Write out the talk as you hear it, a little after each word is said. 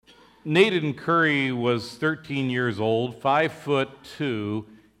Nathan Curry was 13 years old, 5'2",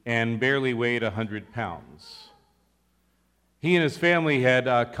 and barely weighed 100 pounds. He and his family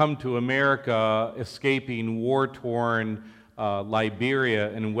had come to America escaping war-torn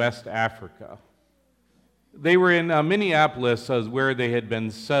Liberia in West Africa. They were in Minneapolis where they had been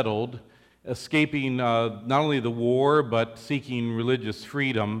settled, escaping not only the war but seeking religious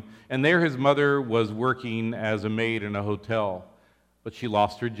freedom. And there his mother was working as a maid in a hotel, but she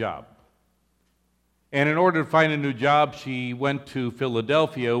lost her job. And in order to find a new job, she went to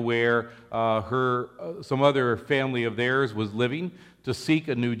Philadelphia, where some other family of theirs was living, to seek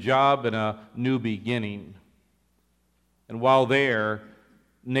a new job and a new beginning. And while there,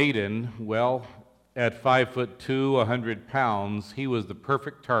 Nathan, well, at 5'2", 100 pounds, he was the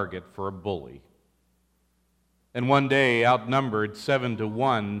perfect target for a bully. And one day, outnumbered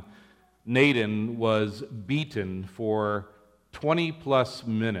 7-1, Nathan was beaten for 20-plus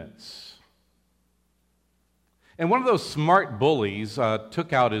minutes. And one of those smart bullies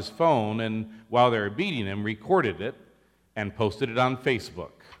took out his phone and, while they were beating him, recorded it and posted it on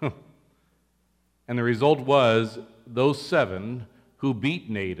Facebook. And the result was those 7 who beat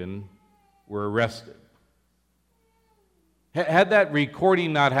Nathan were arrested. Had that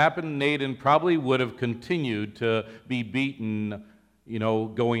recording not happened, Nathan probably would have continued to be beaten,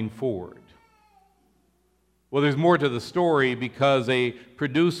 going forward. Well, there's more to the story because a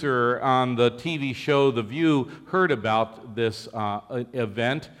producer on the TV show The View heard about this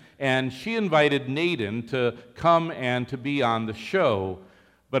event, and she invited Nathan to come and to be on the show.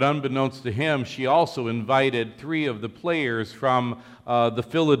 But unbeknownst to him, she also invited 3 of the players from the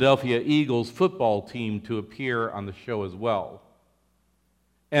Philadelphia Eagles football team to appear on the show as well.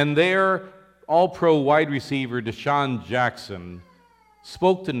 And there, all-pro wide receiver Deshaun Jackson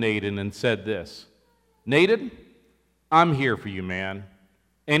spoke to Nathan and said this: "Nathan, I'm here for you, man,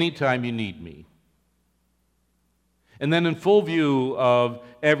 anytime you need me." And then in full view of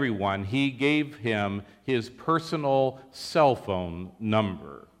everyone, he gave him his personal cell phone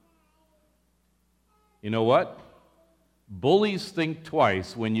number. You know what? Bullies think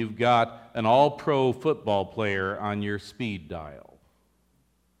twice when you've got an all-pro football player on your speed dial.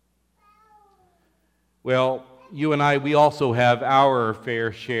 Well, you and I, we also have our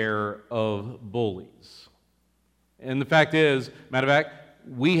fair share of bullies. And the fact is, matter of fact,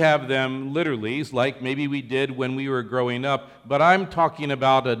 we have them literally, like maybe we did when we were growing up, but I'm talking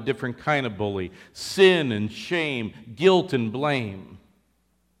about a different kind of bully: sin and shame, guilt and blame.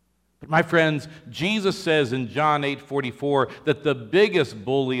 But my friends, Jesus says in John 8:44 that the biggest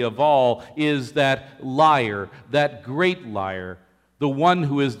bully of all is that liar, that great liar, the one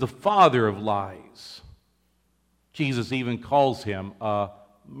who is the father of lies. Jesus even calls him a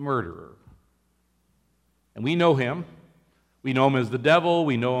murderer. And we know him. We know him as the devil.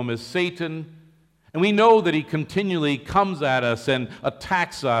 We know him as Satan. And we know that he continually comes at us and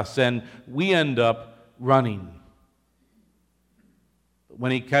attacks us, and we end up running. But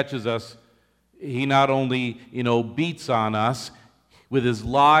when he catches us, he not only, beats on us with his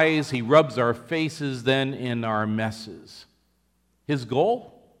lies, he rubs our faces then in our messes. His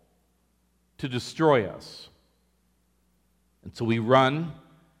goal? To destroy us. And so we run,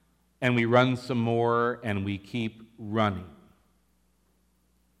 and we run some more, and we keep running.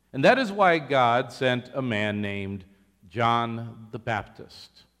 And that is why God sent a man named John the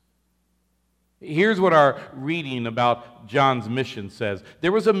Baptist. Here's what our reading about John's mission says.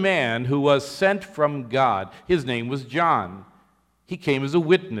 There was a man who was sent from God. His name was John. He came as a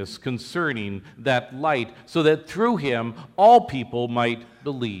witness concerning that light, so that through him all people might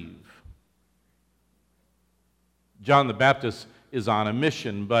believe. John the Baptist is on a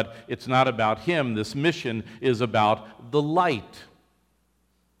mission, but it's not about him. This mission is about the light.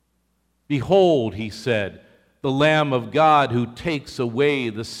 "Behold," he said, "the Lamb of God who takes away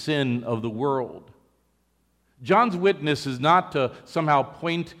the sin of the world." John's witness is not to somehow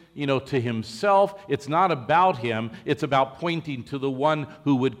point, to himself. It's not about him. It's about pointing to the one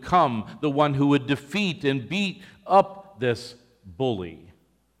who would come, the one who would defeat and beat up this bully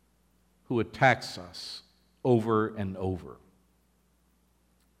who attacks us over and over.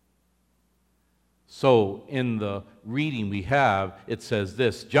 So in the reading we have, it says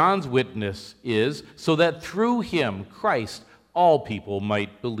this: John's witness is so that through him, Christ, all people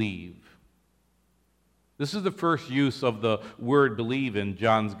might believe. This is the first use of the word believe in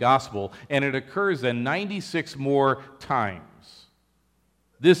John's gospel, and it occurs then 96 more times.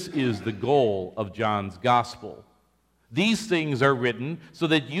 This is the goal of John's gospel. These things are written so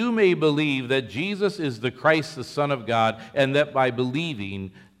that you may believe that Jesus is the Christ, the Son of God, and that by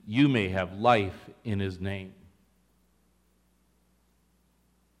believing you may have life in his name.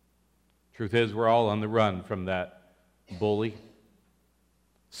 Truth is, we're all on the run from that bully.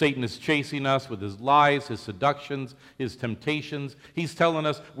 Satan is chasing us with his lies, his seductions, his temptations. He's telling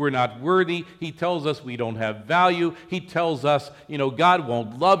us we're not worthy. He tells us we don't have value. He tells us, God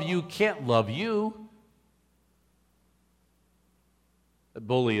won't love you, can't love you. The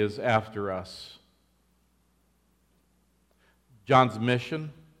bully is after us. John's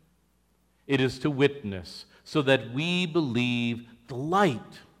mission, it is to witness so that we believe the light.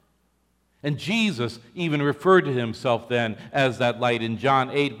 And Jesus even referred to himself then as that light in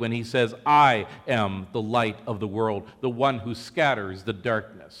John 8 when he says, I am the light of the world, the one who scatters the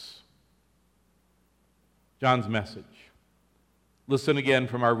darkness. John's message. Listen again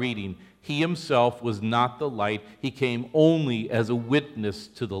from our reading. He himself was not the light. He came only as a witness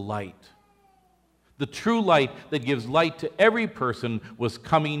to the light. The true light that gives light to every person was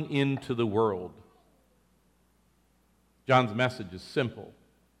coming into the world. John's message is simple.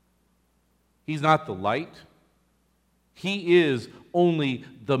 He's not the light. He is only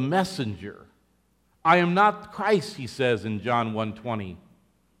the messenger. I am not Christ, he says in John 1:20.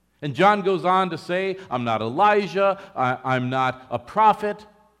 And John goes on to say, I'm not Elijah, I'm not a prophet,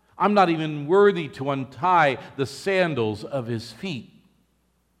 I'm not even worthy to untie the sandals of his feet.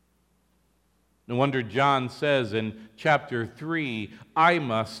 No wonder John says in chapter 3, I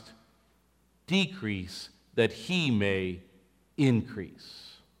must decrease that he may increase.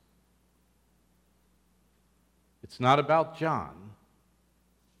 It's not about John.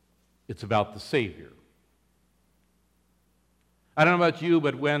 It's about the Savior. I don't know about you,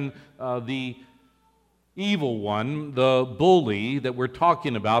 but when the evil one, the bully that we're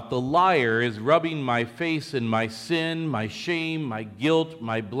talking about, the liar, is rubbing my face in my sin, my shame, my guilt,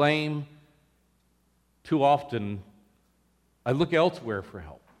 my blame, too often I look elsewhere for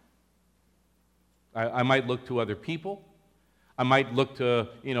help. I might look to other people. I might look to,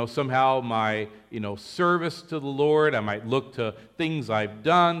 somehow my, service to the Lord. I might look to things I've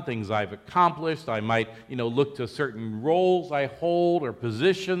done, things I've accomplished. I might, look to certain roles I hold or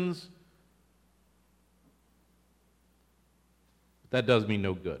positions. That does me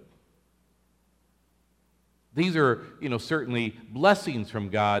no good. These are, certainly blessings from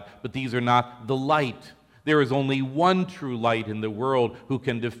God, but these are not the light. There is only one true light in the world who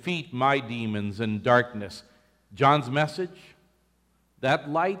can defeat my demons and darkness. John's message, that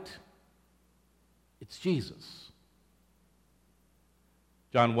light, it's Jesus.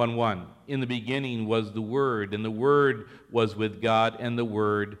 John 1:1, in the beginning was the Word, and the Word was with God, and the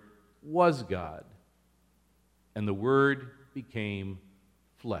Word was God. And the Word became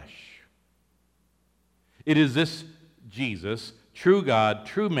flesh. It is this Jesus, true God,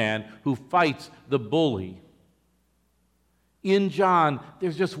 true man, who fights the bully. In John,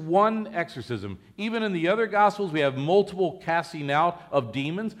 there's just one exorcism. Even in the other Gospels, we have multiple casting out of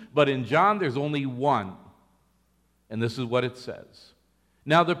demons, but in John, there's only one. And this is what it says.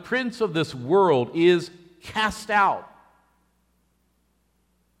 Now, the prince of this world is cast out.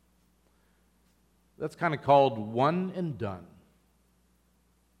 That's kind of called one and done.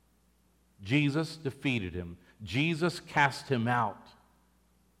 Jesus defeated him. Jesus cast him out.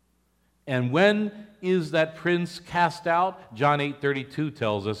 And when is that prince cast out? John 8:32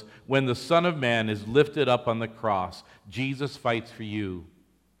 tells us, when the Son of Man is lifted up on the cross, Jesus fights for you,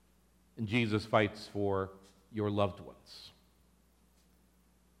 and Jesus fights for your loved ones.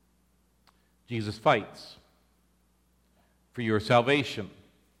 Jesus fights for your salvation,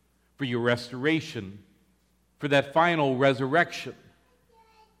 for your restoration, for that final resurrection.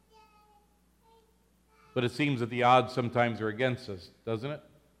 But it seems that the odds sometimes are against us, doesn't it?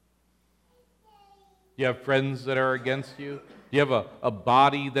 Do you have friends that are against you? Do you have a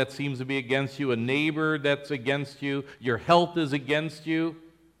body that seems to be against you? A neighbor that's against you? Your health is against you?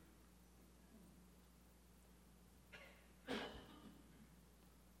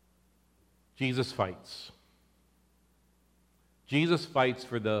 Jesus fights. Jesus fights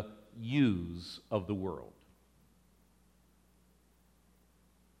for the yous of the world.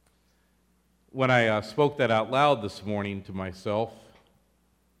 When I spoke that out loud this morning to myself,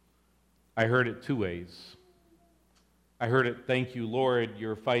 I heard it two ways. I heard it, thank you, Lord,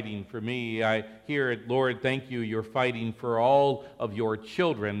 you're fighting for me. I hear it, Lord, thank you, you're fighting for all of your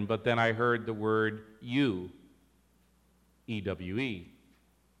children. But then I heard the word you, E-W-E.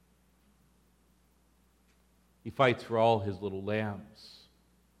 He fights for all his little lambs.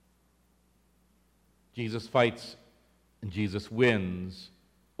 Jesus fights and Jesus wins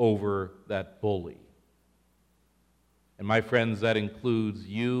over that bully. And my friends, that includes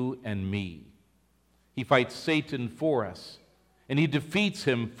you and me. He fights Satan for us, and he defeats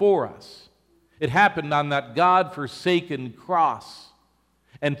him for us. It happened on that God-forsaken cross.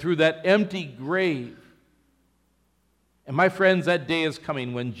 and through that empty grave. And my friends, that day is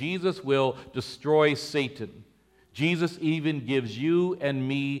coming when Jesus will destroy Satan. Jesus even gives you and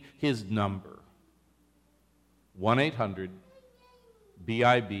me his number.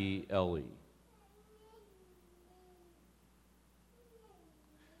 1-800-BIBLE.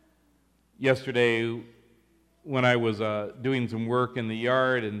 Yesterday, when I was doing some work in the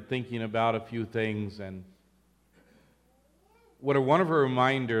yard and thinking about a few things, and what a wonderful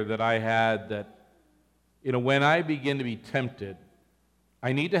reminder that I had that, when I begin to be tempted,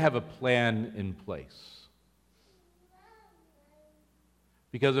 I need to have a plan in place.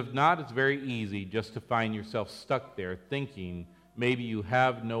 Because if not, it's very easy just to find yourself stuck there thinking maybe you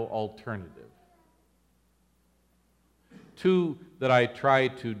have no alternative. Two that I try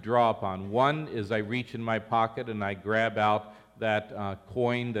to draw upon. One is I reach in my pocket and I grab out that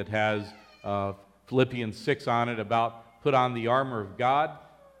coin that has Philippians 6 on it about put on the armor of God.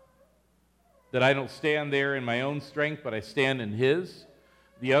 That I don't stand there in my own strength, but I stand in his.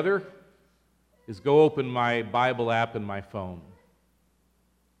 The other is go open my Bible app in my phone.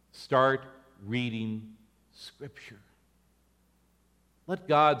 Start reading Scripture. Let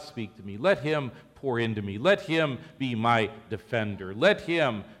God speak to me. Let him pour into me. Let him be my defender. Let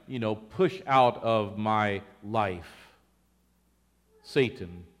him, push out of my life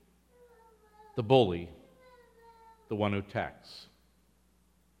Satan, the bully, the one who attacks.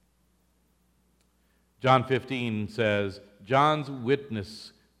 John 15 says, John's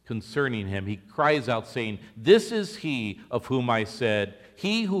witness concerning him, he cries out saying, "This is he of whom I said,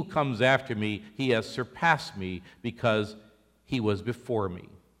 he who comes after me, he has surpassed me because he was before me."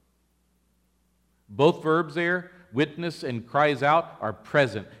 Both verbs there, witness and cries out, are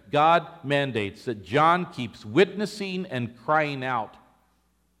present. God mandates that John keeps witnessing and crying out.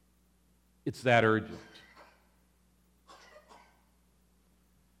 It's that urgent.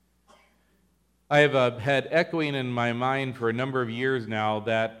 I have had echoing in my mind for a number of years now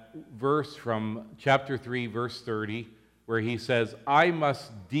that verse from chapter 3, verse 30, where he says, "I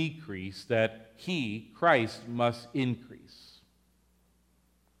must decrease, that he, Christ, must increase."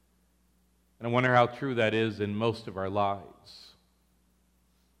 And I wonder how true that is in most of our lives.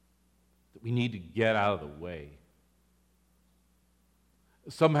 That we need to get out of the way.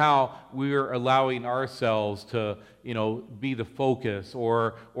 Somehow we're allowing ourselves to, be the focus,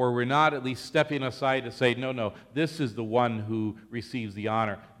 or we're not at least stepping aside to say, no, this is the one who receives the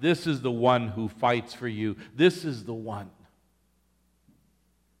honor. This is the one who fights for you. This is the one.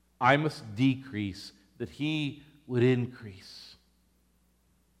 I must decrease that he would increase.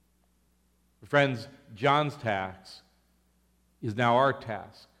 Friends, John's task is now our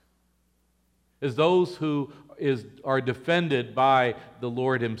task. As those who are defended by the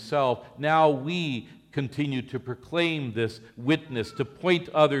Lord himself, now we continue to proclaim this witness, to point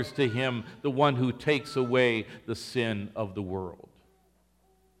others to him, the one who takes away the sin of the world.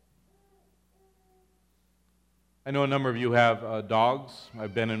 I know a number of you have dogs.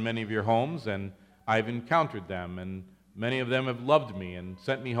 I've been in many of your homes, and I've encountered them, and many of them have loved me and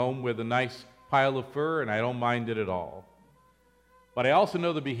sent me home with a nice pile of fur, and I don't mind it at all. But I also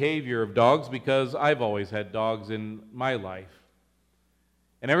know the behavior of dogs because I've always had dogs in my life.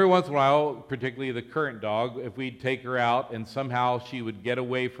 And every once in a while, particularly the current dog, if we'd take her out and somehow she would get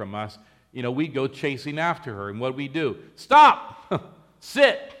away from us, we'd go chasing after her. And what we do? Stop!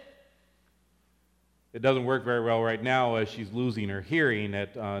 Sit! It doesn't work very well right now as she's losing her hearing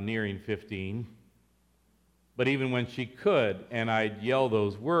at nearing 15. But even when she could, and I'd yell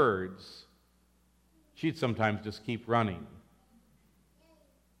those words, she'd sometimes just keep running.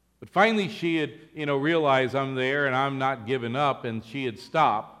 But finally she'd, realize I'm there and I'm not giving up, and she'd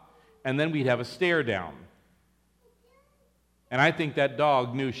stop, and then we'd have a stare down. And I think that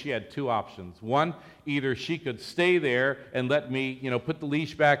dog knew she had two options. One, either she could stay there and let me, put the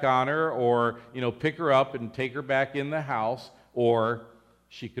leash back on her, or, pick her up and take her back in the house, or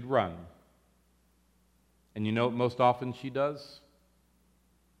she could run. And you know what most often she does?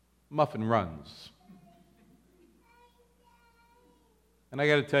 Muffin runs. And I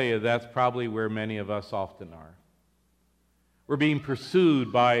got to tell you, that's probably where many of us often are. We're being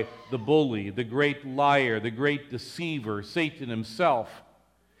pursued by the bully, the great liar, the great deceiver, Satan himself.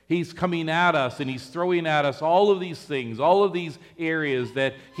 He's coming at us, and he's throwing at us all of these things, all of these areas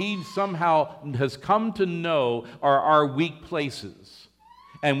that he somehow has come to know are our weak places.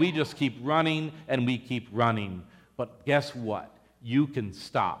 And we just keep running, and we keep running. But guess what? You can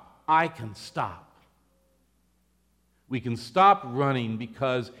stop. I can stop. We can stop running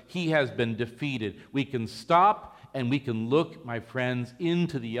because he has been defeated. We can stop and we can look, my friends,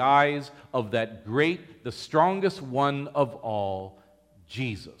 into the eyes of that great, the strongest one of all,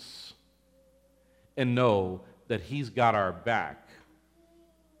 Jesus and know that he's got our back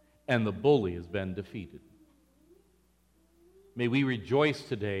and the bully has been defeated. May we rejoice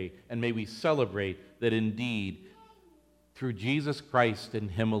today, and may we celebrate that indeed, through Jesus Christ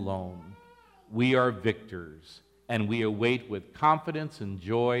and him alone, we are victors, and we await with confidence and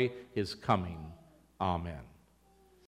joy his coming. Amen.